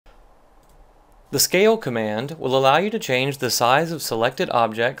The Scale command will allow you to change the size of selected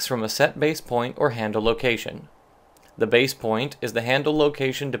objects from a set base point or handle location. The base point is the handle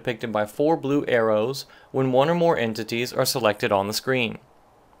location depicted by 4 blue arrows when one or more entities are selected on the screen.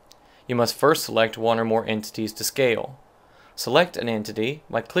 You must first select one or more entities to scale. Select an entity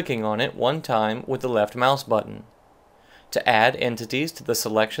by clicking on it one time with the left mouse button. To add entities to the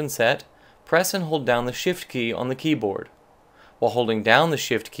selection set, press and hold down the Shift key on the keyboard. While holding down the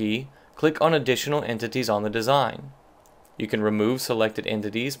Shift key, click on additional entities on the design. You can remove selected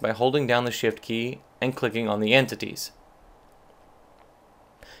entities by holding down the Shift key and clicking on the entities.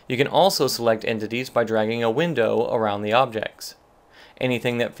 You can also select entities by dragging a window around the objects.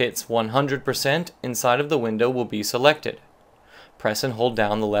 Anything that fits 100% inside of the window will be selected. Press and hold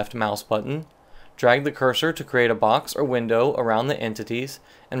down the left mouse button, drag the cursor to create a box or window around the entities,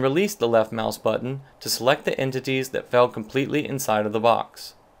 and release the left mouse button to select the entities that fell completely inside of the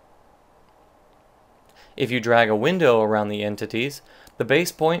box. If you drag a window around the entities, the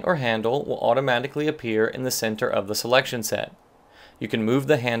base point or handle will automatically appear in the center of the selection set. You can move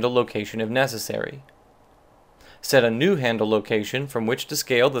the handle location if necessary. Set a new handle location from which to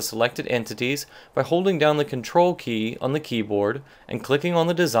scale the selected entities by holding down the Control key on the keyboard and clicking on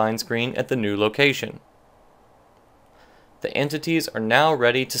the design screen at the new location. The entities are now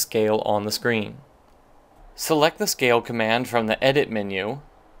ready to scale on the screen. Select the Scale command from the Edit menu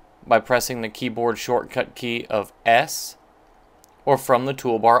by pressing the keyboard shortcut key of S or from the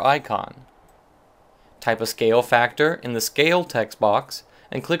toolbar icon. Type a scale factor in the Scale text box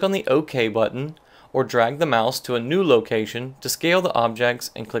and click on the OK button, or drag the mouse to a new location to scale the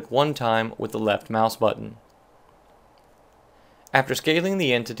objects and click one time with the left mouse button. After scaling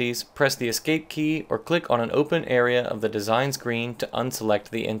the entities, press the Escape key or click on an open area of the design screen to unselect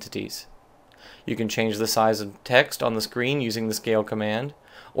the entities. You can change the size of text on the screen using the Scale command,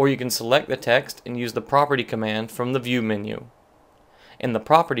 or you can select the text and use the Property command from the View menu. In the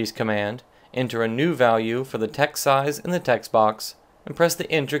Properties command, enter a new value for the text size in the text box and press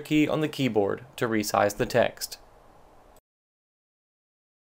the Enter key on the keyboard to resize the text.